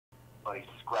but he's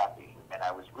scrappy. And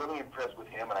I was really impressed with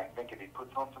him, and I think if he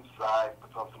puts on some size,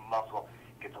 puts on some muscle,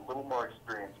 gets a little more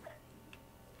experience,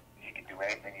 he can do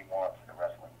anything he wants in the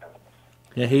wrestling business.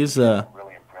 Yeah, he's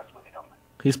really impressed with him.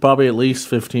 He's probably at least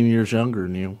 15 years younger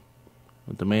than you.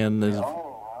 The man is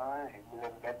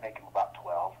that'd make him about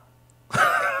 12.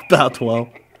 about 12.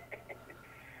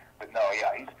 But no,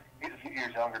 yeah, he's a few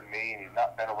years younger than me, and he's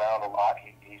not been around a lot.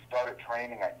 He started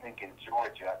training, I think, in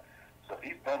Georgia, so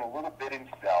he's done a little bit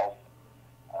himself.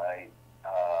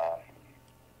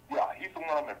 Yeah, he's the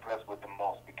one I'm impressed with the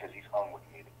most because he's hung with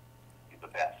me. He's the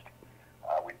best.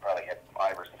 We probably had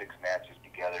 5 or 6 matches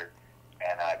together,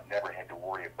 and I've never had to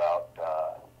worry about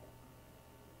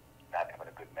not having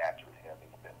a good match with him.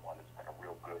 He's been one that's been a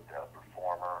real good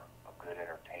performer, a good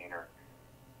entertainer.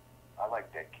 I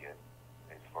like that kid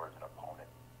as far as an opponent.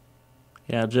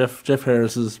 Yeah, Jeff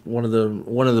Harris is one of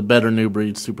the better new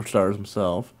breed superstars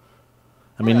himself.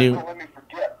 I mean, don't let me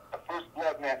forget, the first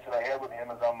blood match that I had with him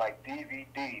is on my DVD,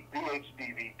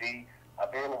 BH-DVD,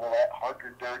 available at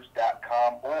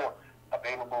HarkerDirge.com or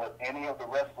available at any of the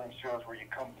wrestling shows where you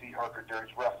come see Harker Dirge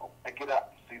wrestle. Pick it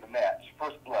up, see the match.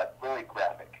 First blood, very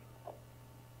graphic.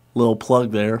 Little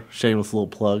plug there, shameless little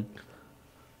plug.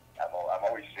 I'm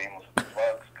always shameless with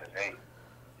plugs because, hey,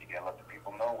 you got to let the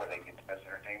people know where they get the best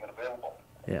entertainment available.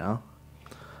 Yeah.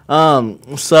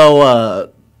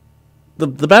 So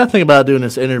the bad thing about doing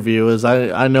this interview is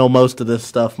I know most of this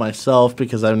stuff myself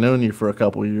because I've known you for a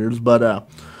couple of years, but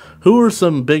who are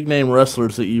some big-name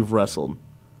wrestlers that you've wrestled?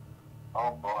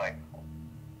 Oh, boy.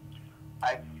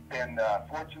 I've been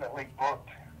fortunately booked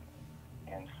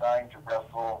and signed to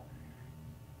wrestle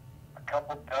a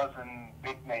couple dozen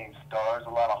big-name stars, a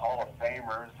lot of Hall of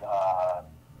Famers.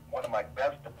 One of my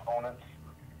best opponents,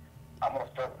 I'm going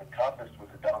to start with the toughest, was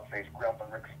the dog-faced grumpin'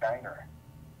 Rick Steiner.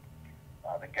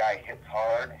 The guy hits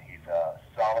hard. He's a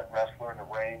solid wrestler in the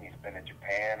ring. He's been in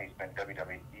Japan. He's been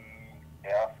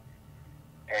WWEF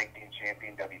Tag Team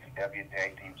Champion, WCW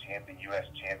Tag Team Champion, U.S.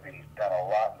 Champion. He's done a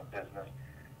lot in the business.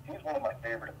 He's one of my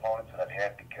favorite opponents that I've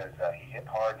had because he hit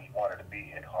hard and he wanted to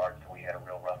be hit hard, so we had a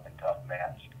real rough and tough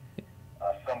match.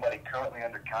 Somebody currently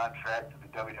under contract to the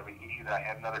WWE that I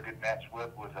had another good match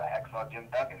with was Hacksaw Jim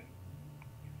Duggan.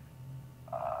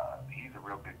 He's a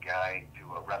real good guy to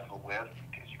wrestle with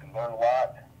because you can learn a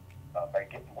lot by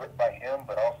getting whipped by him,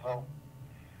 but also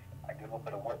I did a little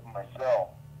bit of whipping myself.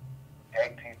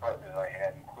 Tag team partners I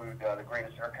had include the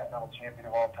greatest Intercontinental Champion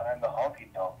of all time, the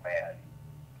Honky Tonk Man.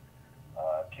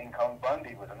 King Kong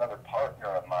Bundy was another partner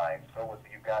of mine. So was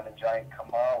the Ugandan Giant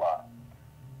Kamala.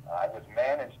 I was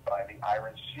managed by the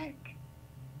Iron Sheik.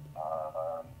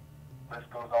 List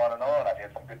goes on and on. I've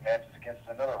had some good matches against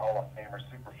another Hall of Famer,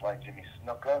 Superfly Jimmy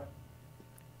Snuka,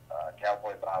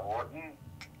 Cowboy Bob Orton.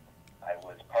 I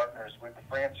was partners with the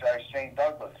franchise Shane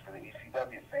Douglas for the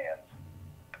ECW fans.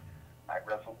 I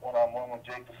wrestled one-on-one with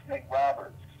Jake the Snake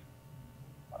Roberts,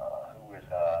 who is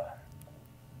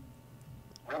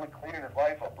really cleaning his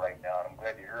life up right now, and I'm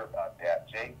glad to hear about that.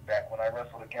 Jake, back when I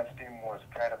wrestled against him, was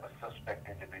kind of a suspect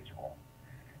individual.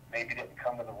 Maybe didn't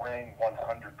come to the ring 100%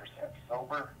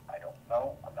 sober. I don't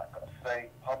know. I'm not going to say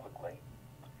publicly.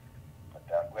 But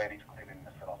I'm glad he's cleaning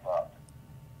himself up.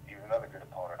 He was another good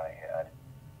opponent I had.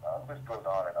 The list goes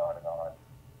on and on and on.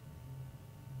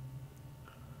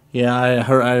 Yeah,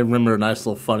 I remember a nice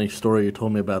little funny story you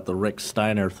told me about the Rick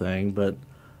Steiner thing, but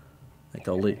I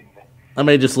think I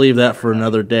may just leave that for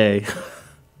another day.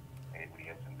 Hey, we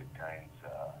had some good times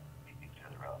beating each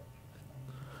other up.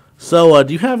 So,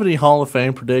 do you have any Hall of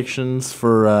Fame predictions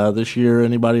for this year?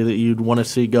 Anybody that you'd want to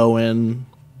see go in?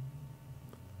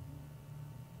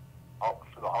 Oh,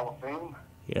 for the Hall of Fame?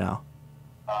 Yeah.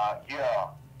 Yeah.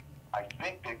 I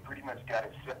think they pretty much got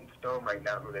it set in stone right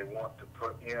now who they want to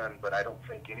put in, but I don't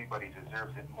think anybody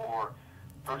deserves it more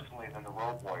personally than the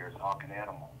Road Warriors, Hawk and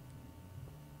Animal.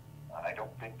 I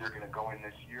don't think they're going to go in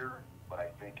this year, but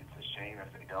I think it's a shame if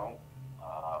they don't.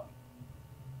 I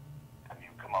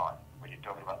mean, come on. When you're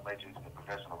talking about legends in the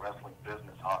professional wrestling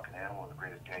business, Hawk and Animal are the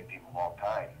greatest tag team of all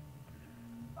time.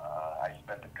 I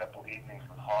spent a couple evenings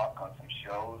with Hawk on some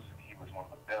shows. He was one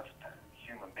of the best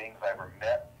human beings I ever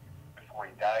met. Before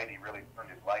he died, he really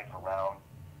turned his life around.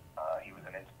 He was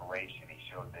an inspiration. He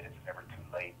showed that it's never too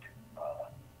late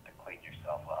to clean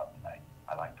yourself up.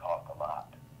 I liked Hawk a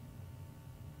lot.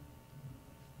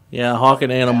 Yeah, Hawk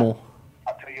and Animal.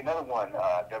 I'll tell you another one,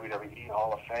 WWE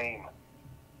Hall of Fame.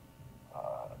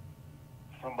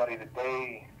 Somebody that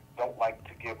they don't like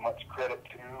to give much credit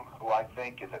to, who I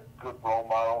think is a good role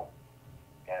model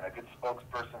and a good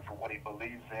spokesperson for what he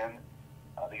believes in,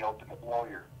 the Ultimate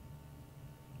Warrior.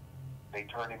 They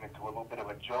turned him into a little bit of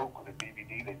a joke with a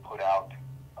DVD they put out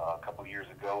a couple years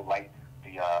ago, like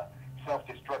the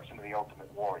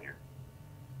Warrior.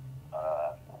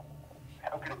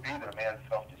 How could it be that a man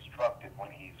self-destructed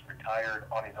when he's retired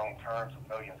on his own terms with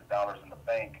millions of dollars in the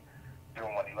bank,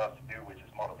 doing what he loves to do, which is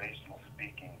motivational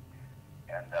speaking,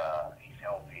 and he's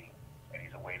healthy, and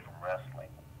he's away from wrestling?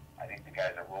 I think the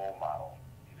guy's a role model.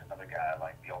 He's another guy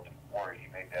like the Ultimate Warrior.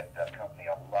 He made that company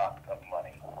a lot of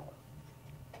money.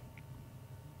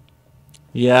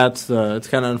 Yeah, it's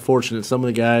kind of unfortunate. Some of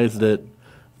the guys that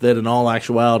in all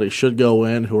actuality should go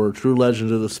in, who are true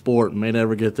legends of the sport, may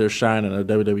never get their shine in a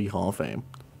WWE Hall of Fame.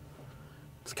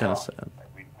 It's kind of sad.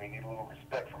 We need a little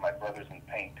respect for my brothers in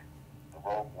paint, the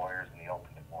Road Warriors and the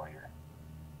Ultimate Warrior.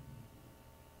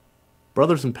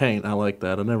 Brothers in paint, I like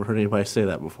that. I've never heard anybody say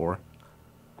that before.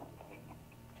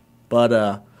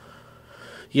 But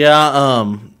yeah,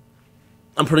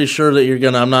 I'm pretty sure that you're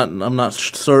gonna. I'm not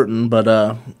certain, but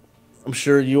I'm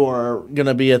sure you are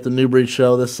gonna be at the New Breed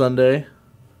show this Sunday.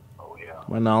 Oh yeah.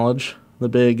 My knowledge, the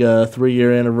big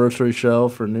 3-year anniversary show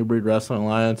for New Breed Wrestling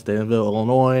Alliance, Danville,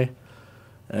 Illinois,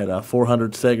 at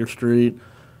 400 Sager Street.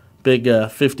 Big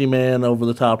 50-man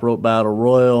over-the-top rope battle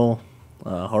royal.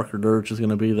 Harker Dirge is going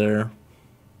to be there.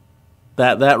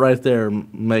 That right there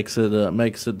makes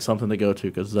it something to go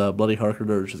to, because Bloody Harker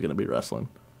Dirge is going to be wrestling.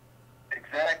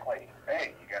 Exactly.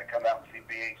 Hey, you got to come out and see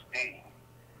BHD.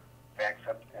 In fact,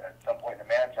 at some point in the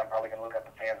match, I'm probably going to look at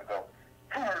the fans and go,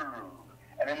 "Phew,"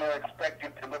 and then they're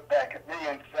expected to look back at me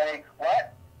and say,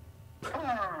 "What?"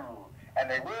 "Phew," and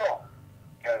they will,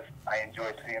 because I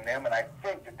enjoy seeing them, and I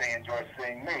think that they enjoy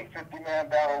seeing me. 50-man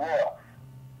battle royal.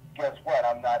 Guess what?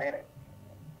 I'm not in it.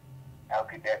 How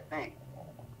could that be?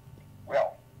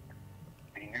 Well,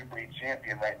 the New Breed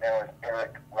champion right now is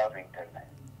Eric Lovington,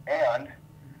 and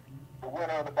the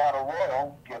winner of the battle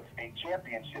royal gets a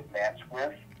championship match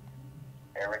with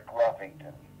Eric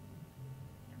Lovington.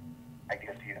 I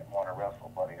guess he didn't want to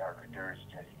wrestle Bloody Harker Dirge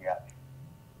just yet,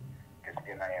 because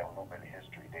he and I have a little bit of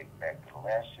history dating back to the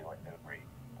last show at New Breed.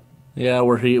 Yeah,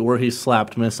 where he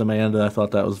slapped Miss Amanda. I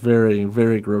thought that was very,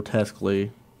 very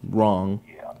grotesquely wrong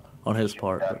on his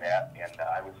part. Done that, and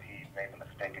he made the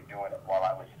mistake of doing it while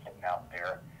I was sitting out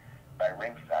there by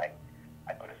ringside.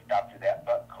 I put a stop to that,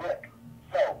 but quick.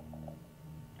 So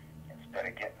instead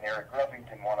of getting Eric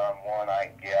Lovington one-on-one,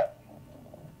 I get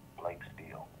Blake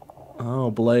Steele.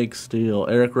 Oh, Blake Steele,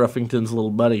 Eric Ruffington's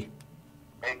little buddy.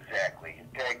 Exactly, his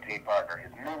tag team partner,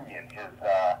 his minion, his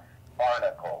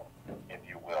barnacle, if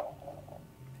you will.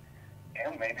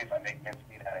 And maybe if I make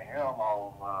mincemeat out of him,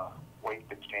 I'll wake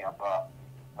the champ up,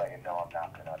 let him know I'm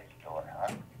knocking on his door,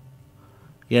 huh?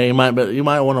 Yeah, you might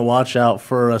want to watch out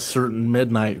for a certain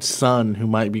Midnight Sun who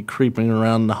might be creeping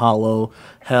around the hollow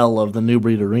hell of the New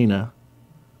Breed Arena.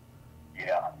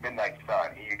 Yeah, Midnight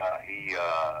Sun. He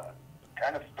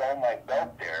kind of stole my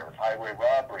belt there. It was highway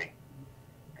robbery,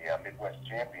 the Midwest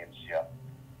Championship.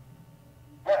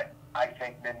 But I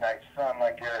think Midnight Sun,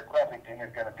 like Eric Lovington,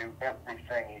 is going to do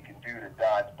everything he can do to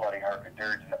dodge Bloody Harker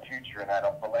Dirge in the future, and I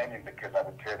don't blame him, because I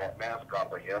would tear that mask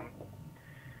off of him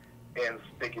and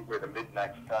stick it where the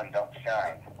Midnight Sun don't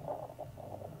shine.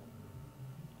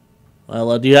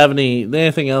 Well, do you have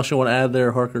anything else you want to add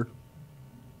there, Harker?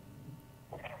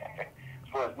 As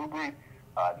far as New Breed,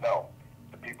 no.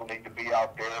 The people need to be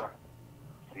out there,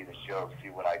 see the show, see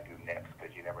what I do next,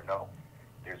 because you never know.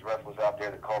 There's wrestlers out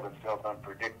there that call themselves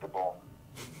unpredictable,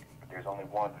 but there's only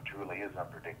one who truly is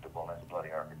unpredictable, and that's Bloody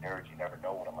Harker Dirge. You never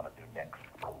know what I'm going to do next.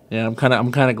 Yeah, I'm kind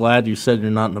of glad you said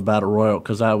you're not in a battle royal,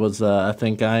 because I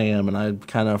think I am, and I'm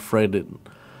kind of afraid that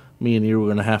me and you were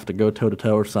going to have to go toe to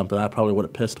toe or something. I probably would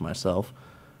have pissed myself.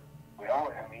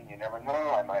 Well, I mean, you never know.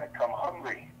 I might have come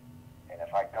hungry, and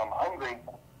if I come hungry,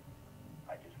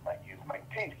 I just might use my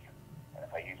teeth, and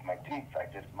if I use my teeth, I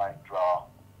just might draw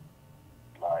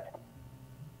blood.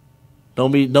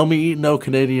 Don't be eating no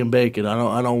Canadian bacon.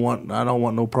 I don't want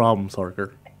no problems,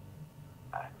 Harker.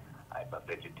 I'm a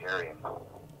vegetarian. Well,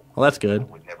 that's good. I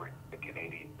would never eat the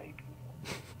Canadian bacon.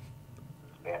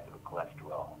 It's bad for the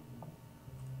cholesterol.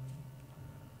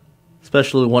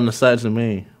 Especially one the size of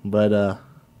me. But I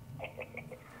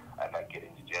might get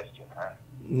indigestion, huh?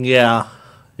 yeah,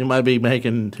 you might be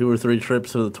making 2 or 3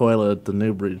 trips to the toilet at the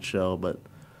New Breed show, but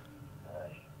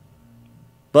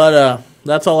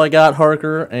that's all I got,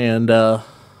 Harker, and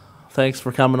thanks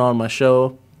for coming on my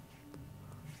show.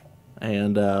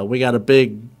 And we got a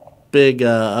big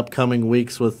upcoming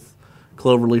weeks with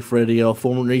Cloverleaf Radio.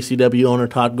 Former ECW owner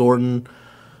Todd Gordon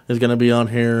is going to be on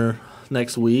here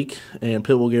next week, and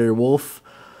Pitbull Gary Wolf.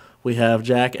 We have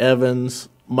Jack Evans,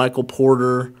 Michael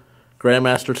Porter,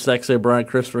 Grandmaster Sexay Brian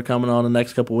Christopher coming on the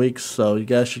next couple weeks. So you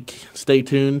guys should stay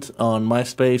tuned on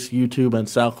MySpace, YouTube, and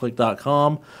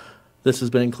SoundClick.com. This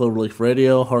has been Cloverleaf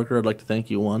Radio. Harker, I'd like to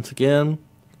thank you once again.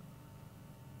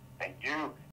 do